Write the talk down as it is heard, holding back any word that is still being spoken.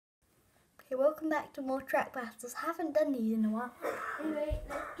Okay, welcome back to more track battles. Haven't done these in a while. Anyway,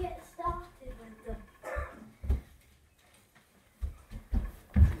 let's get started with them.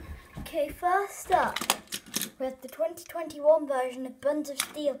 Okay, first up, we have the 2021 version of Buns of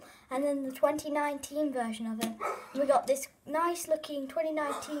Steel and then the 2019 version of it. We got this nice looking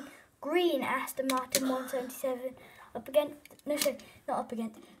 2019 green Aston Martin 177 up against, no sorry, not up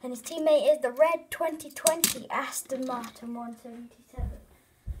against, and his teammate is the red 2020 Aston Martin 177.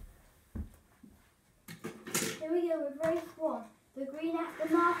 Here we go with race 1. The green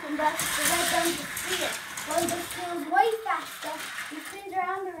Aston Martin versus the red Buns of Steel. Buns of Steel is way faster. He spins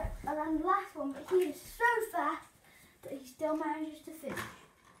around the last one, but he is so fast that he still manages to finish.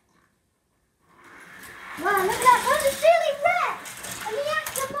 Wow, look at that! Buns of Steel is red! And the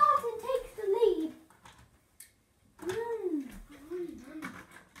Aston Martin takes the lead.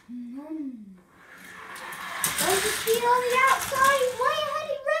 Buns of Steel on the outside, he's way ahead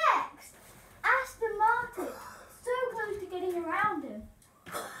in Rex. Aston Martin, so close to getting around him.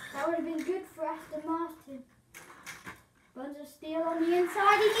 That would have been good for Aston Martin. Buns of Steel on the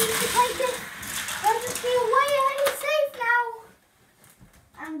inside, he needs to take it. Buns of Steel way ahead, he's safe now.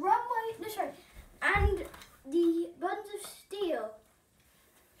 And and the Buns of Steel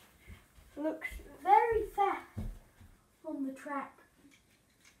looks very fast on the track.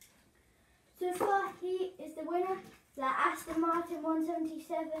 So far, he is the winner. The Aston Martin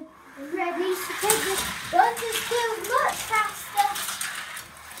 177 in red needs to take this. Buns of Steel much faster.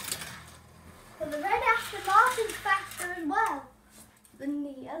 So the red Aston Martin's faster as well than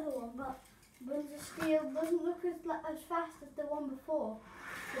the other one, but Buns of Steel doesn't look as fast as the one before.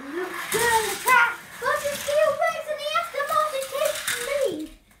 But he looks good on the track. Buns of Steel breaks and the Aston Martin takes the lead.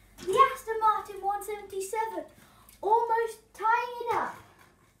 The Aston Martin 177 almost tying it up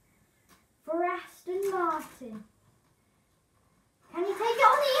for Aston Martin. Can he take it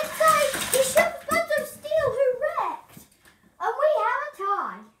on the inside? He shoves Buns of Steel, who wrecked. And we have a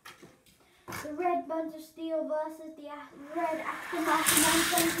tie. The red Buns of Steel versus the red Aston Martin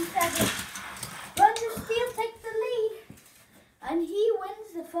 177. Buns of Steel takes the lead. And he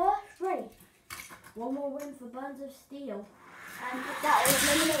wins the first race. One more win for Buns of Steel. And that will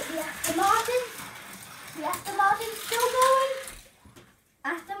eliminate the Aston Martin. The Aston Martin's still going.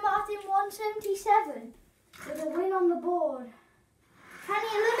 Aston Martin 177 with a win on the board. Can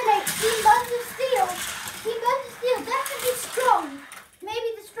he eliminate Team Buns of Steel? Team Buns of Steel definitely strong. Maybe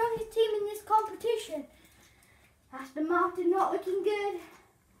the strongest team in this competition. Aston Martin not looking good.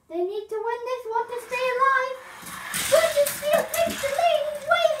 They need to win this one to stay alive. Buns of Steel takes the lead. He's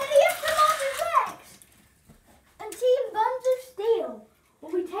way ahead of Aston Martin Rex. And Team Buns of Steel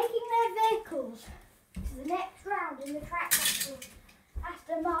will be taking their vehicles to the next round in the track battle.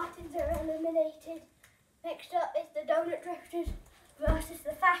 Aston Martins are eliminated. Next up is the Donut Drifters versus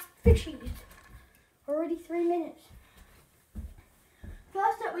the Fast Fishies. Already 3 minutes.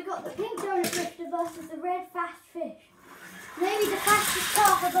 First up we got the pink Donut Drifter versus the red Fast Fish. Maybe the fastest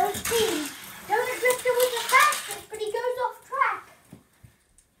car for both teams. Donut Drifter was the fastest, but he goes off track,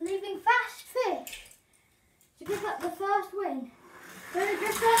 leaving Fast Fish to pick up the first win. Donut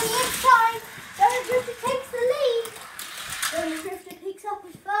Drifter on the inside. Donut Drifter takes the lead. Donut Drifter picks up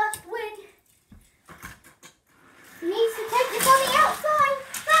his first win. He needs to take this on the outside.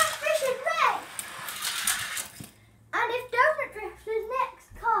 Fast Fish is red. And if Donut Drifter's next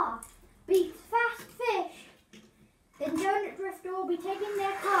car beats Fast Fish, then Donut Drifter will be taking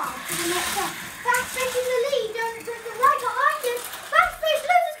their car to the next round. Fast Fish in the lead. Donut Drifter right behind him. Fast Fish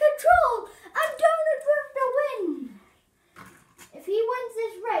loses control. And Donut Drifter wins. If he wins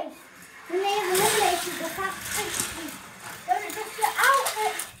this race, then they have eliminated the Fast Fish team. Donut Drifter out of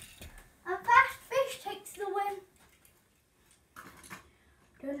it. And Fast Fish takes the win.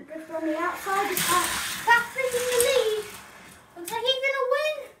 Donut Drifter on the outside is Fast Fish in the lead. Looks like he's going to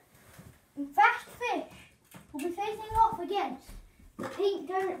win. And Fast Fish will be facing off against the pink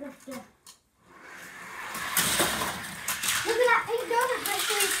Donut Drifter. Look at that pink Donut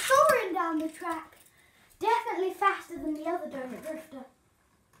Drifter, he's soaring down the track. Definitely faster than the other Donut Drifter.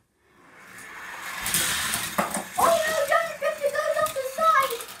 Oh no, Donut Drifter goes off the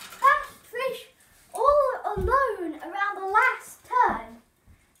side. Fast Fish all alone around the last turn.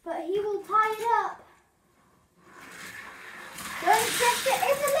 But he will tie it up. Donut Drifter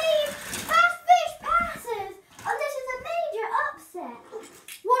in the lead. Fast Fish passes. And this is a major upset.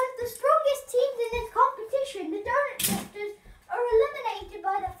 One of the strongest teams in this competition, the Donut Drifters, are eliminated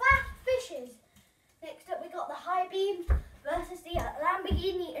by the Fast Fishes. Next up we got the High Beam versus the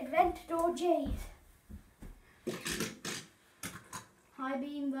Lamborghini Aventador J's. High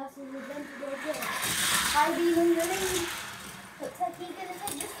Beam versus Aventador J's. High Beam in the lead. Looks like he's going to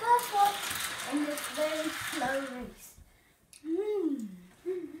take this first one.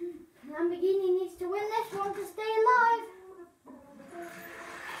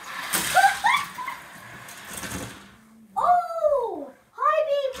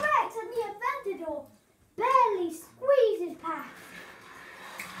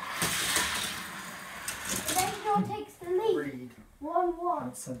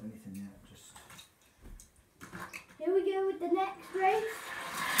 haven't sent anything yet. Just here we go with the next race.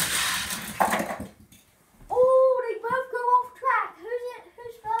 Oh, they both go off track.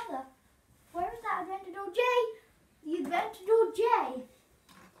 Who's further? Where is that Aventador J? The Aventador J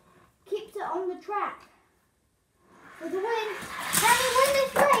keeps it on the track for the win. Can he win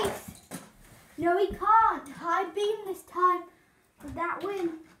this race? No, he can't. High beam this time with that win.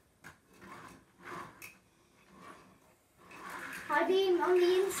 High beam on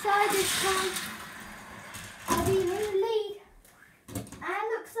the inside this time. High beam in the lead. And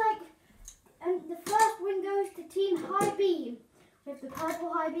looks like the first win goes to Team High Beam, with the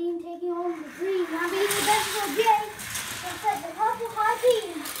purple High Beam taking on the green. Now being the best of J. Looks like the purple High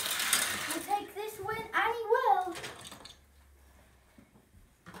Beam will take this win, and he will.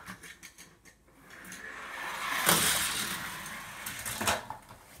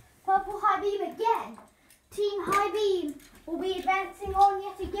 Purple High Beam again. Team High Beam will be advancing on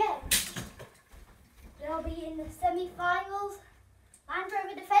yet again. They'll be in the semi-finals. Land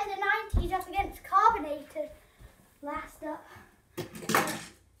Rover Defender 90s up against Carbonator. Last up.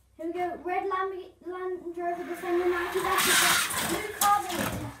 Here we go. Red Land Rover Defender 90s up against blue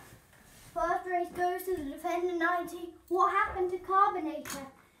Carbonator. First race goes to the Defender 90. What happened to Carbonator?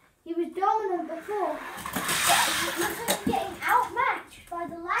 He was dominant before, but it looks like he's getting outmatched by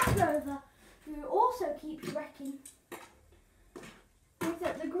the Land Rover, who also keeps wrecking. Looks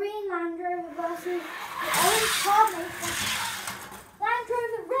at the green Land Rover versus the orange Carbonator. Land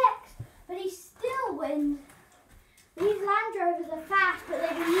Rover wrecks, but he still wins. These Land Rovers are fast, but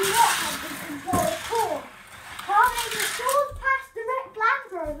they do not have good control at all. Carbonator soars past the wrecked Land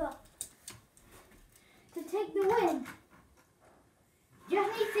Rover to take the win. Just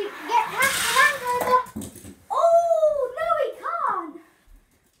needs to get past the Land Rover. Oh, no he can't.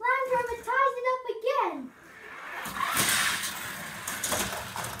 Land Rover ties it up again.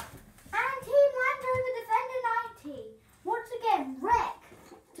 And Team Land Rover Defender 90 once again wreck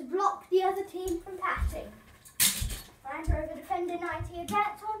to block the other team from passing. Land Rover Defender 90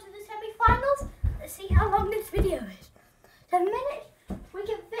 advance on to the semi-finals. Let's see how long this video is. 7 minutes. We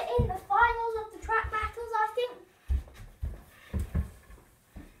can fit in the finals of the track battles, I think.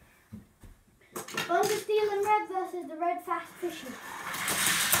 Bunker Steel and Red versus the Red Fast Fishes.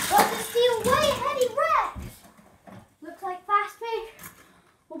 Bunker Steel way ahead, he wrecks. Looks like Fast Fish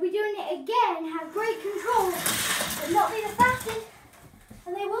will be doing it again, have great control, but not be the fastest.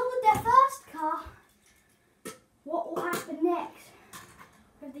 And they will with their first car. What will happen next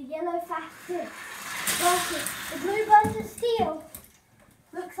with the yellow Fast Fish versus the blue Bunker Steel?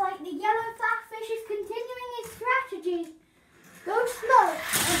 Looks like the yellow Fast Fish is continuing his strategy. Go slow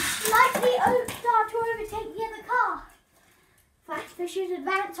and slightly start to overtake the other car. Fast Fishes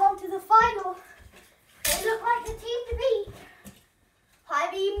advance on to the final. They look like the team to beat. High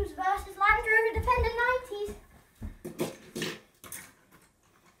Beams versus Land Rover Defender 90s.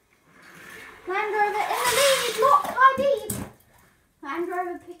 Land Rover in the lead is locked High Beam. Land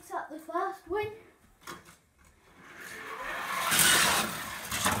Rover picks up the first win.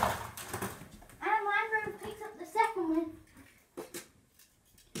 And Land Rover picks up the second win.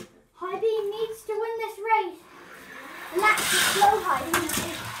 High Beam needs to win this race. And that's the slow High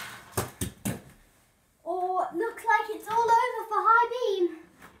Beam. Or looks like it's all over for High Beam.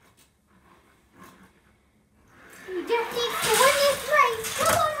 He just needs to win this race.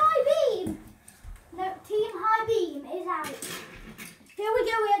 Come on, High Beam. No, Team High Beam is out. Here we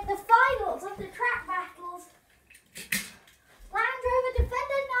go, we have the finals of the track battles. Land Rover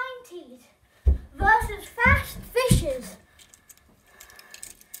Defender 90s versus Fast Fishes.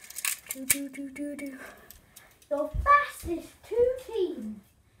 Your fastest two teams.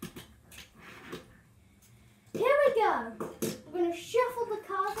 Here we go. We're going to shuffle the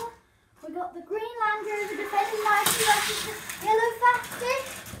cars up. We got the green Land Rover Defender 90 versus the yellow Fast Fish.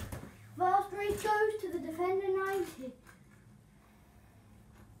 First race goes to the Defender 90.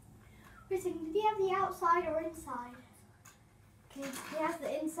 We're thinking, did he have the outside or inside? Okay, he has the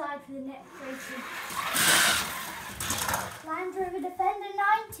inside for the next racing. Land Rover Defender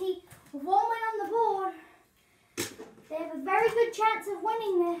 90 with one win on the board. They have a very good chance of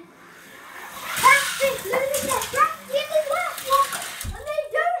winning this. Fast Fish losing their strategy in this last one, and they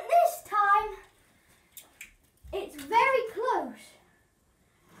don't this time. It's very close.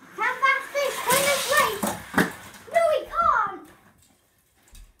 Can Fast Fish win this race? No, he can't.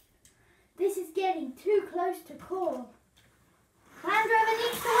 This is getting too close to call. Land Rover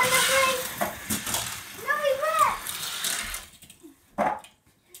needs to win this race. No, he wrecked.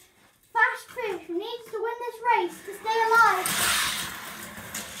 Fast Fish needs to win this race to stay alive.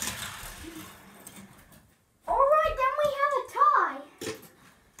 Alright, then we have a tie.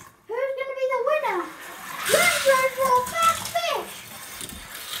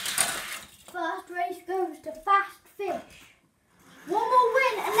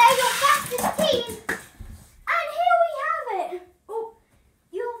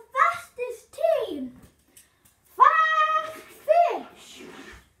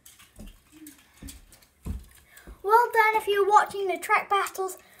 Well done if you're watching the track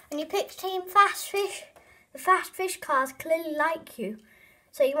battles and you picked Team Fast Fish. The Fast Fish cars clearly like you.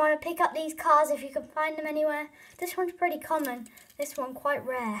 So you want to pick up these cars if you can find them anywhere. This one's pretty common. This one quite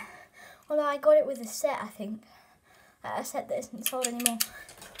rare. Although I got it with a set, I think. A set that isn't sold anymore.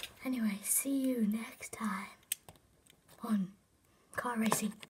 Anyway, see you next time on car racing.